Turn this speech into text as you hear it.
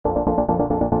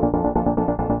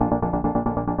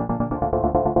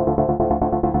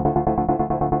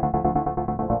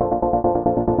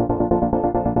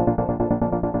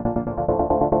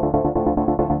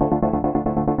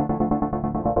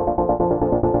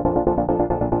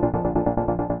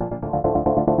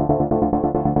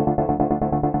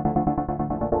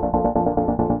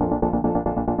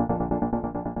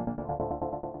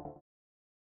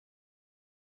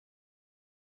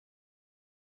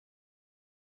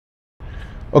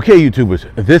Okay,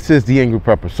 YouTubers, this is the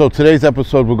Angryprepper. So today's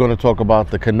episode, we're going to talk about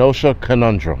the Kenosha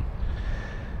Conundrum.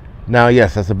 Now,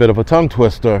 yes, that's a bit of a tongue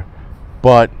twister,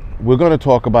 but we're going to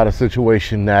talk about a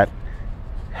situation that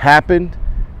happened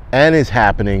and is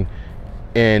happening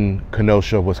in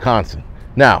Kenosha, Wisconsin.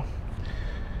 Now,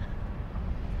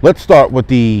 let's start with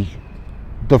the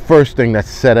first thing that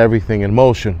set everything in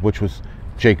motion, which was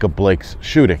Jacob Blake's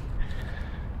shooting.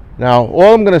 Now,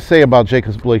 all I'm going to say about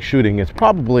Jacob Blake's shooting is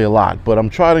probably a lot, but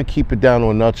I'm trying to keep it down to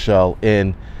a nutshell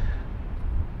in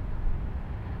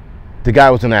the guy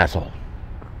was an asshole.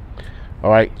 All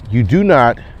right? You do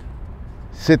not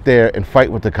sit there and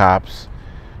fight with the cops.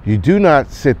 You do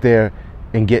not sit there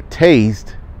and get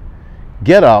tased,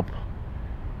 get up,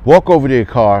 walk over to your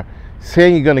car,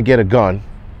 saying you're going to get a gun,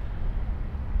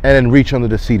 and then reach under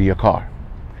the seat of your car.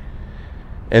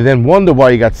 And then wonder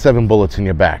why you got 7 bullets in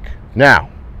your back. Now,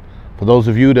 for those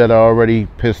of you that are already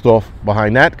pissed off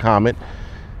behind that comment,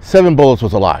 7 bullets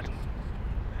was a lot.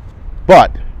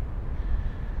 But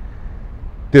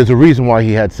there's a reason why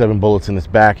he had 7 bullets in his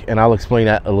back, and I'll explain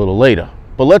that a little later.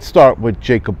 But let's start with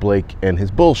Jacob Blake and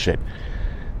his bullshit.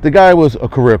 The guy was a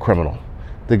career criminal.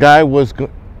 The guy was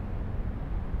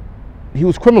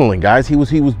criminaling, guys. He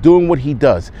was doing what he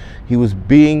does. He was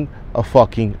being a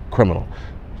fucking criminal.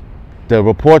 The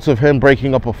reports of him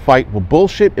breaking up a fight were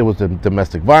bullshit. It was a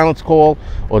domestic violence call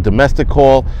or domestic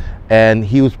call, and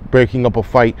he was breaking up a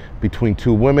fight between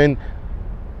 2 women.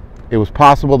 It was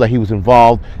possible that he was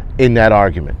involved in that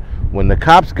argument. When the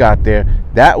cops got there,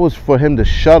 that was for him to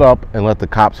shut up and let the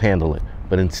cops handle it.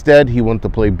 But instead, he wanted to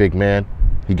play big man.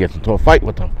 He gets into a fight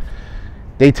with them.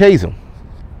 They tase him.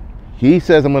 He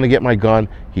says, I'm going to get my gun.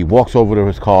 He walks over to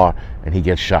his car, and he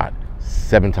gets shot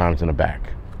 7 times in the back.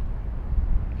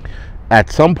 At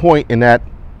some point in that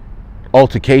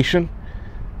altercation,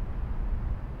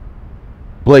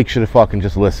 Blake should have fucking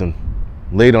just listened,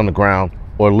 laid on the ground,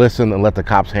 or listened and let the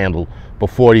cops handle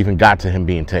before it even got to him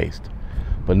being tased.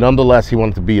 But nonetheless, he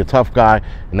wanted to be a tough guy,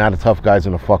 and now the tough guy's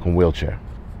in a fucking wheelchair.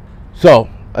 So,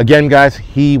 again, guys,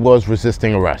 he was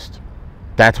resisting arrest.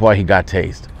 That's why he got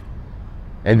tased.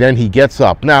 And then he gets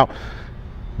up. Now,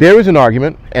 there is an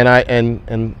argument,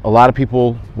 and a lot of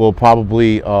people will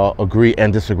probably agree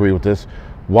and disagree with this.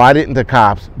 Why didn't the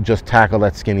cops just tackle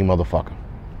that skinny motherfucker?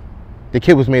 The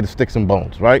kid was made of sticks and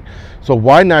bones, right? So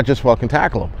why not just fucking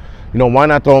tackle him? You know, why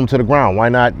not throw him to the ground? Why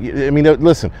not? I mean,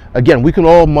 listen, again, we can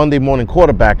all Monday morning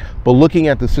quarterback, but looking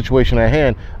at the situation at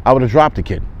hand, I would have dropped the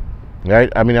kid,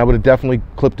 right? I mean, I would have definitely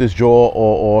clipped his jaw,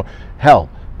 or hell,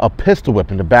 a pistol whip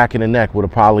in the back of the neck would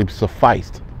have probably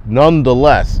sufficed.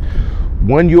 Nonetheless,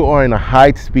 when you are in a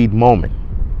high-speed moment,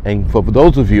 and for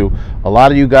those of you, a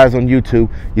lot of you guys on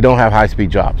YouTube, you don't have high-speed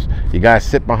jobs. You guys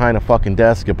sit behind a fucking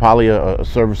desk. You're probably a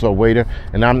service or waiter,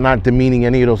 and I'm not demeaning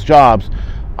any of those jobs.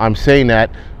 I'm saying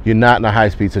that you're not in a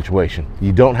high-speed situation.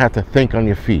 You don't have to think on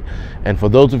your feet. And for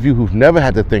those of you who've never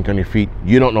had to think on your feet,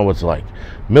 you don't know what it's like.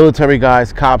 Military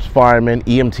guys, cops, firemen,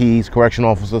 EMTs, correction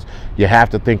officers, you have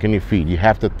to think on your feet. You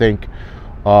have to think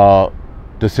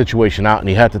the situation out, and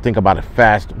you have to think about it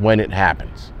fast when it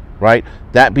happens, right?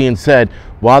 That being said,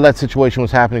 while that situation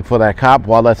was happening for that cop,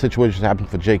 while that situation was happening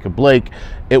for Jacob Blake,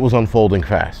 it was unfolding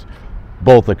fast.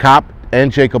 Both the cop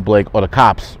and Jacob Blake, or the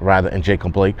cops rather, and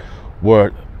Jacob Blake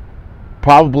were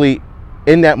probably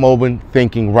in that moment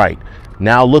thinking right.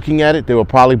 Now looking at it, they were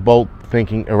probably both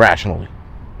thinking irrationally,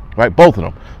 right? Both of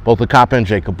them, both the cop and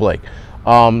Jacob Blake.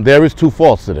 There is 2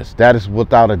 faults to this. That is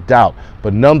without a doubt.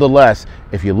 But nonetheless,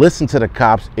 if you listen to the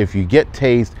cops, if you get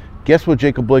tased, guess what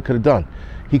Jacob Blake could have done?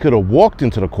 He could have walked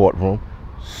into the courtroom,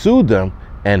 sued them,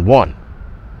 and won.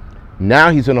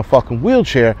 Now he's in a fucking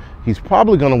wheelchair. He's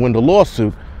probably going to win the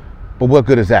lawsuit, but what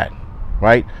good is that,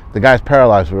 right? The guy's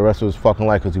paralyzed for the rest of his fucking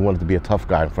life because he wanted to be a tough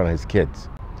guy in front of his kids.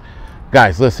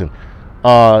 Guys, listen.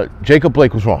 Jacob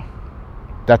Blake was wrong.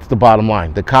 That's the bottom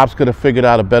line. The cops could have figured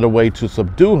out a better way to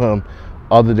subdue him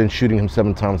other than shooting him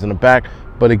 7 times in the back.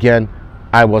 But again,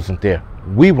 I wasn't there.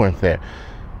 We weren't there.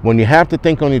 When you have to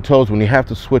think on your toes, when you have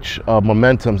to switch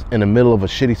momentums in the middle of a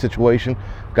shitty situation,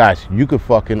 guys, you could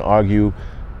fucking argue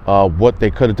what they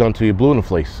could have done to you blue in the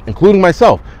face, including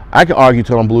myself. I could argue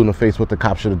till I'm blue in the face what the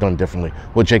cops should have done differently,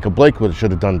 what Jacob Blake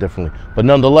should have done differently. But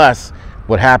nonetheless,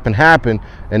 what happened,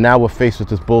 and now we're faced with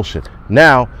this bullshit.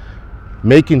 Now,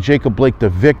 making Jacob Blake the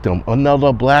victim,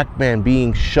 another black man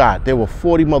being shot. There were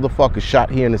 40 motherfuckers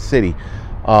shot here in the city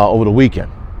over the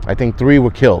weekend. I think 3 were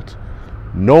killed.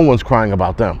 No one's crying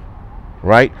about them,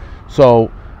 right? So,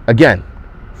 again,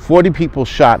 40 people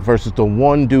shot versus the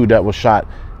 1 dude that was shot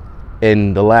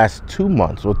in the last 2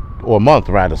 months, or month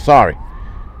rather, sorry.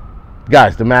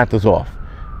 Guys, the math is off.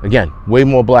 Again, way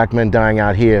more black men dying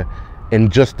out here in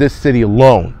just this city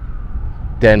alone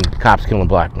than cops killing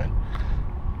black men.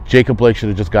 Jacob Blake should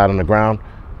have just got on the ground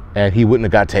and he wouldn't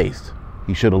have got tased.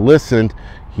 He should have listened.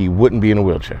 He wouldn't be in a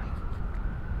wheelchair.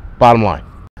 Bottom line.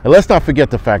 And let's not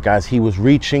forget the fact, guys, he was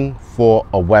reaching for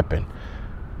a weapon.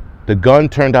 The gun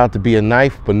turned out to be a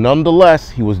knife, but nonetheless,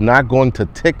 he was not going to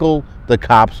tickle the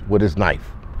cops with his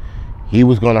knife. He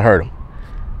was going to hurt them.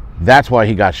 That's why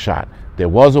he got shot. There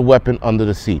was a weapon under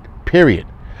the seat, period.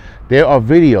 There are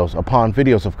videos upon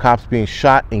videos of cops being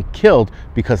shot and killed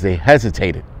because they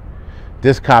hesitated.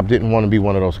 This cop didn't want to be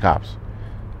one of those cops.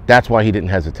 That's why he didn't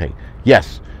hesitate.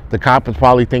 Yes, the cop is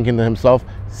probably thinking to himself,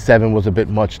 7 was a bit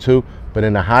much too, but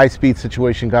in a high-speed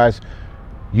situation, guys,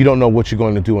 you don't know what you're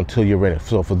going to do until you're in it.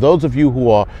 So for those of you who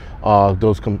are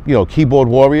those keyboard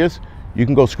warriors, you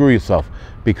can go screw yourself,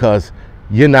 because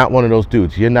you're not one of those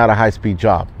dudes. You're not a high-speed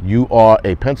job. You are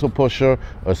a pencil pusher,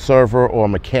 a server, or a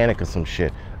mechanic or some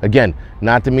shit. Again,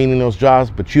 not demeaning those jobs,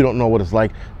 but you don't know what it's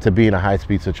like to be in a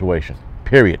high-speed situation,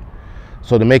 period.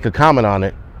 So to make a comment on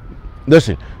it,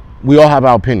 listen, we all have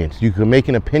our opinions. You can make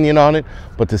an opinion on it,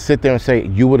 but to sit there and say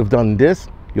you would have done this,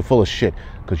 you're full of shit,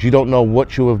 because you don't know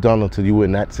what you have done until you were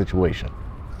in that situation.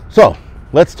 So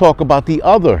let's talk about the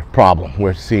other problem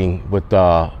we're seeing with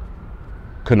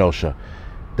Kenosha.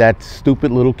 That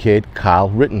stupid little kid, Kyle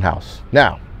Rittenhouse.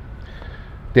 Now,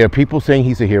 there are people saying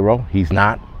he's a hero. He's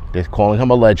not. They're calling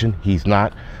him a legend. He's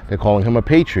not. They're calling him a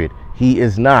patriot. He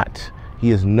is not.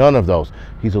 He is none of those.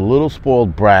 He's a little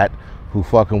spoiled brat who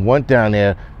fucking went down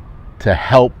there to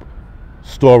help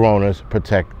store owners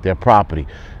protect their property.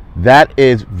 That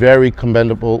is very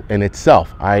commendable in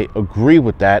itself. I agree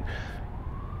with that.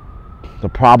 The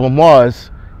problem was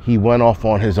he went off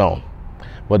on his own.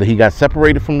 Whether he got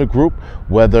separated from the group,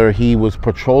 whether he was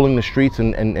patrolling the streets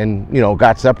and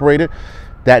got separated,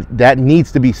 that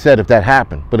needs to be said if that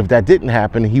happened. But if that didn't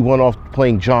happen, he went off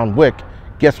playing John Wick.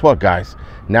 Guess what, guys?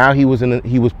 Now he was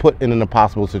put in an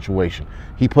impossible situation.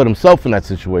 He put himself in that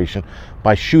situation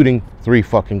by shooting 3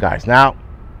 fucking guys. Now,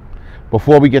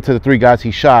 before we get to the 3 guys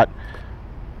he shot,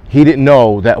 he didn't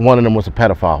know that one of them was a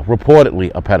pedophile,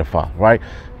 reportedly a pedophile, right?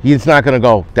 He's not going to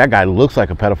go, that guy looks like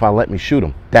a pedophile, let me shoot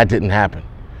him. That didn't happen.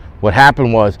 What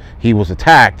happened was he was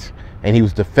attacked and he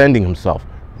was defending himself,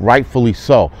 rightfully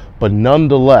so. But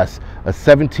nonetheless, a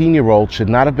 17-year-old should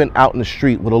not have been out in the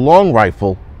street with a long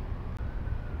rifle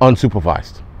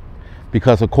unsupervised.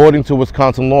 Because according to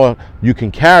Wisconsin law, you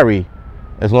can carry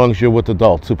as long as you're with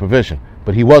adult supervision.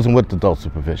 But he wasn't with adult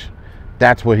supervision.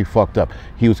 That's where he fucked up.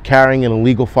 He was carrying an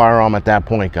illegal firearm at that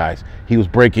point, guys. He was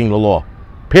breaking the law,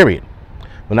 period.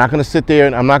 We're not going to sit there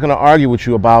and I'm not going to argue with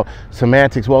you about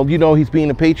semantics. Well, he's being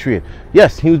a patriot.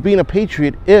 Yes, he was being a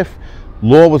patriot if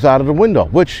law was out of the window,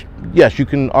 which, yes, you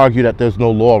can argue that there's no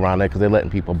law around that because they're letting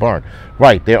people burn.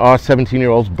 Right, there are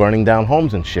 17-year-olds burning down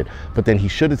homes and shit. But then he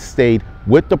should have stayed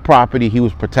with the property he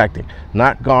was protecting,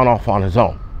 not gone off on his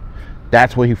own.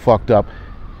 That's where he fucked up.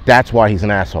 That's why he's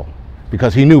an asshole,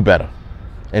 because he knew better.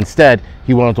 Instead,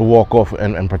 he wanted to walk off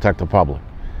and protect the public.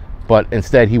 But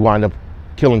instead, he wound up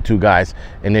killing 2 guys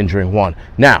and injuring 1.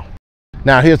 Now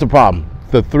here's the problem.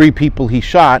 The 3 people he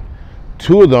shot,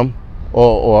 2 of them,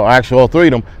 or actually all 3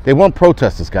 of them, they weren't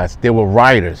protesters, guys. They were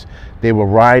rioters. They were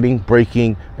rioting,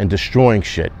 breaking, and destroying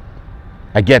shit.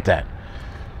 I get that.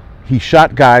 He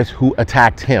shot guys who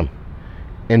attacked him.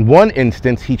 In one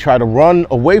instance, he tried to run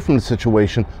away from the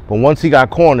situation, but once he got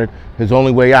cornered, his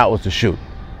only way out was to shoot.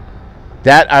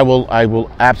 That I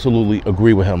will absolutely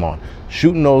agree with him on.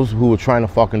 Shooting those who were trying to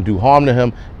fucking do harm to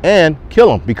him and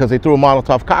kill him because they threw a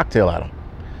Molotov cocktail at him.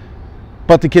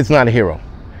 But the kid's not a hero.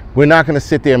 We're not going to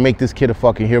sit there and make this kid a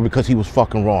fucking hero because he was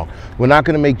fucking wrong. We're not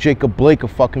going to make Jacob Blake a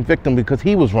fucking victim because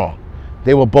he was wrong.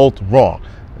 They were both wrong.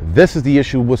 This is the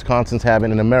issue Wisconsin's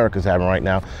having and America's having right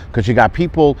now, because you got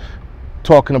people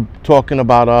talking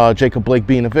about Jacob Blake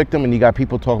being a victim, and you got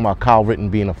people talking about Kyle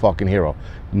Rittenhouse being a fucking hero.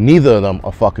 Neither of them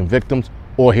are fucking victims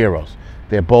or heroes.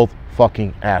 They're both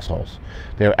fucking assholes.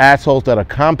 They're assholes that are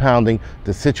compounding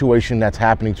the situation that's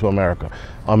happening to America.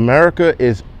 America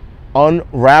is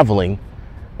unraveling,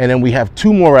 and then we have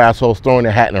 2 more assholes throwing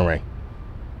their hat in the ring.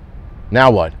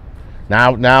 Now what?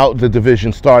 Now the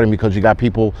division's starting, because you got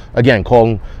people, again,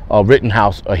 calling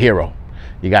Rittenhouse a hero.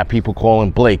 You got people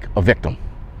calling Blake a victim.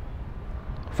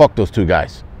 Fuck those 2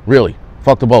 guys. Really.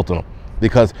 Fuck the both of them.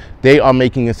 Because they are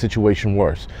making a situation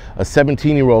worse. A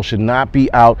 17-year-old should not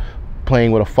be out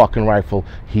playing with a fucking rifle.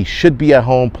 He should be at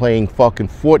home playing fucking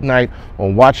Fortnite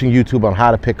or watching YouTube on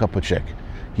how to pick up a chick.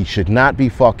 He should not be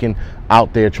fucking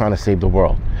out there trying to save the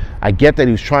world. I get that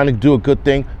he was trying to do a good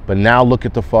thing, but now look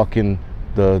at the fucking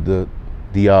the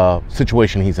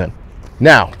situation he's in.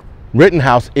 Now,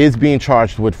 Rittenhouse is being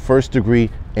charged with first-degree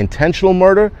intentional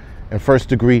murder and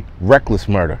first-degree reckless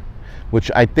murder,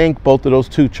 which I think both of those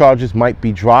two charges might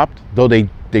be dropped. Though they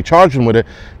charge him with it,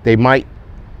 they might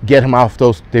get him off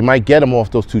those. They might get him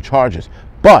off those two charges.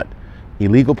 But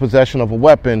illegal possession of a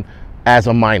weapon as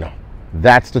a minor,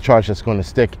 that's the charge that's going to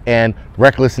stick, and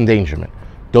reckless endangerment.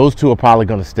 Those two are probably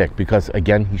going to stick because,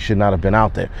 again, he should not have been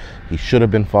out there. He should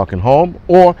have been fucking home,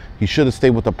 or he should have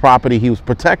stayed with the property he was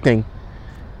protecting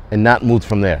and not moved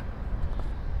from there.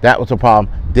 That was the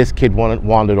problem. This kid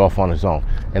wandered off on his own.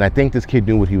 And I think this kid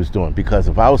knew what he was doing, because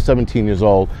if I was 17 years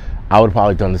old, I would have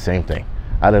probably done the same thing.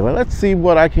 I'd have been, let's see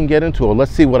what I can get into, or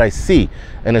let's see what I see.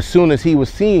 And as soon as he was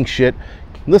seeing shit,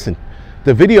 listen,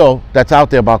 the video that's out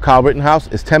there about Kyle Rittenhouse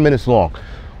is 10 minutes long.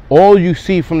 All you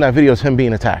see from that video is him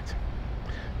being attacked.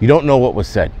 You don't know what was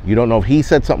said. You don't know if he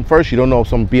said something first. You don't know if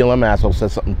some BLM asshole said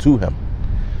something to him.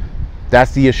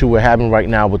 That's the issue we're having right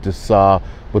now with this,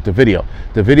 with the video.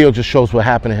 The video just shows what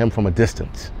happened to him from a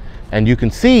distance. And you can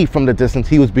see from the distance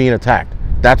he was being attacked.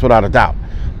 That's without a doubt.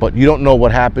 But you don't know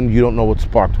what happened. You don't know what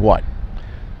sparked what.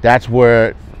 That's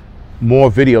where more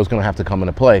video is going to have to come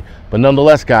into play. But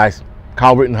nonetheless, guys,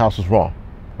 Kyle Rittenhouse was wrong.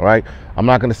 All right? I'm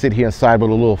not going to sit here and side with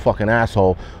a little fucking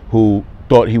asshole who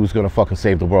thought he was going to fucking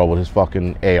save the world with his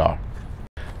fucking AR.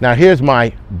 Now, here's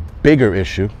my bigger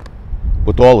issue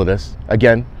with all of this.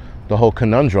 Again, the whole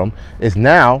conundrum is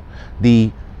now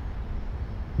the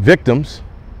victims,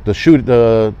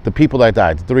 the people that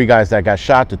died, the 3 guys that got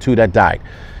shot, the 2 that died.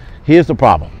 Here's the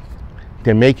problem.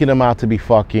 They're making them out to be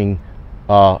fucking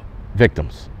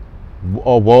victims.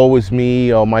 Oh, woe is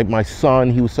me. Oh, my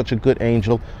son, he was such a good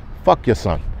angel. Fuck your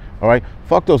son. All right?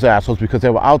 Fuck those assholes, because they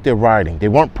were out there rioting. They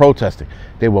weren't protesting.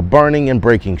 They were burning and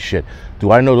breaking shit.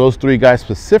 Do I know those 3 guys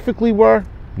specifically were?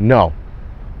 No.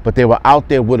 But they were out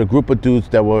there with a group of dudes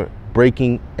that were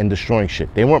breaking and destroying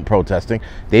shit. They weren't protesting.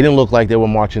 They didn't look like they were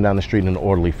marching down the street in an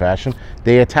orderly fashion.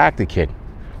 They attacked a kid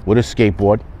with a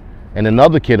skateboard, and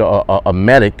another kid, a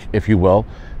medic, if you will,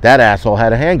 that asshole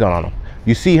had a handgun on him.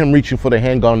 You see him reaching for the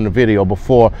handgun in the video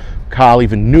before Kyle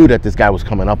even knew that this guy was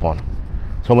coming up on him.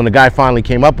 So when the guy finally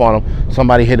came up on him,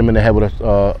 somebody hit him in the head with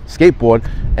a skateboard,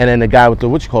 and then the guy with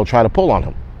the tried to pull on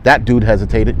him. That dude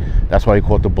hesitated. That's why he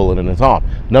caught the bullet in his arm.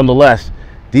 Nonetheless,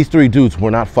 these 3 dudes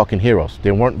were not fucking heroes.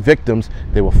 They weren't victims.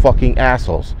 They were fucking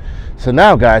assholes. So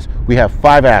now, guys, we have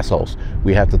 5 assholes.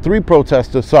 We have the 3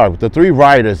 protesters, the 3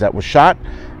 rioters that were shot,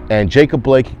 and Jacob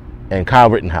Blake and Kyle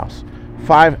Rittenhouse.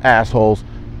 5 assholes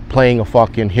playing a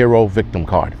fucking hero victim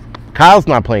card. Kyle's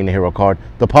not playing the hero card.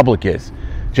 The public is.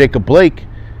 Jacob Blake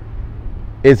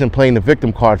isn't playing the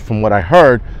victim card. From what I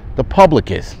heard, the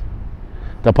public is.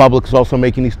 The public is also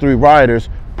making these 3 rioters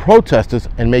protesters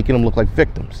and making them look like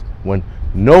victims when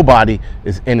nobody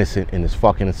is innocent in this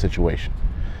fucking situation.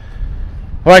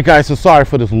 All right, guys, so sorry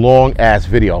for this long ass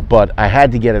video, but I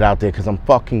had to get it out there because I'm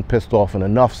fucking pissed off, and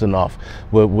enough's enough.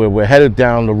 We're headed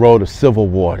down the road of civil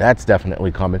war. That's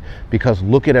definitely coming, because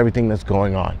look at everything that's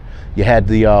going on. You had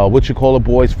the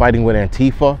boys fighting with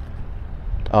Antifa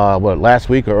last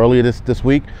week or earlier this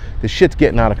week. This shit's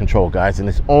getting out of control, guys, and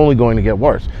it's only going to get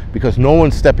worse because no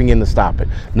one's stepping in to stop it.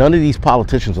 None of these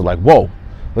politicians are like, whoa,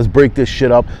 let's break this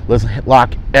shit up. Let's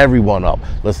lock everyone up.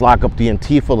 Let's lock up the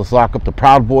Antifa. Let's lock up the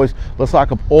Proud Boys. Let's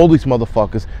lock up all these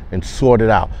motherfuckers and sort it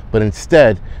out. But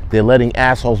instead, they're letting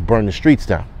assholes burn the streets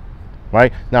down.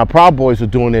 Right? Now, Proud Boys are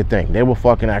doing their thing. They were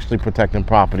fucking actually protecting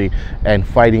property and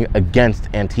fighting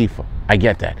against Antifa. I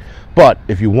get that. But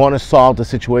if you want to solve the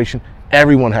situation,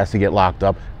 everyone has to get locked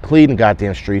up, clean the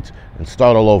goddamn streets, and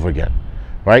start all over again.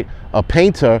 Right? A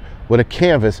painter with a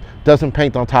canvas doesn't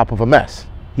paint on top of a mess.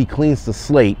 He cleans the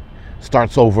slate,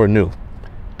 starts over anew.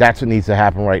 That's what needs to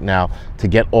happen right now to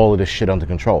get all of this shit under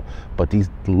control. But these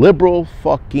liberal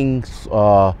fucking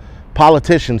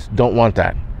politicians don't want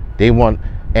that. They want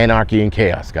anarchy and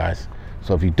chaos, guys.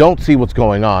 So if you don't see what's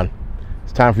going on,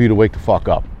 it's time for you to wake the fuck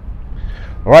up.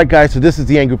 All right, guys, so this is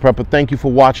the Angry Prepper. Thank you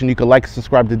for watching. You can like and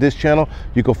subscribe to this channel.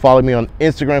 You can follow me on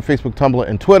Instagram, Facebook, Tumblr,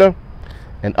 and Twitter.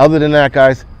 And other than that,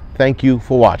 guys, thank you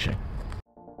for watching.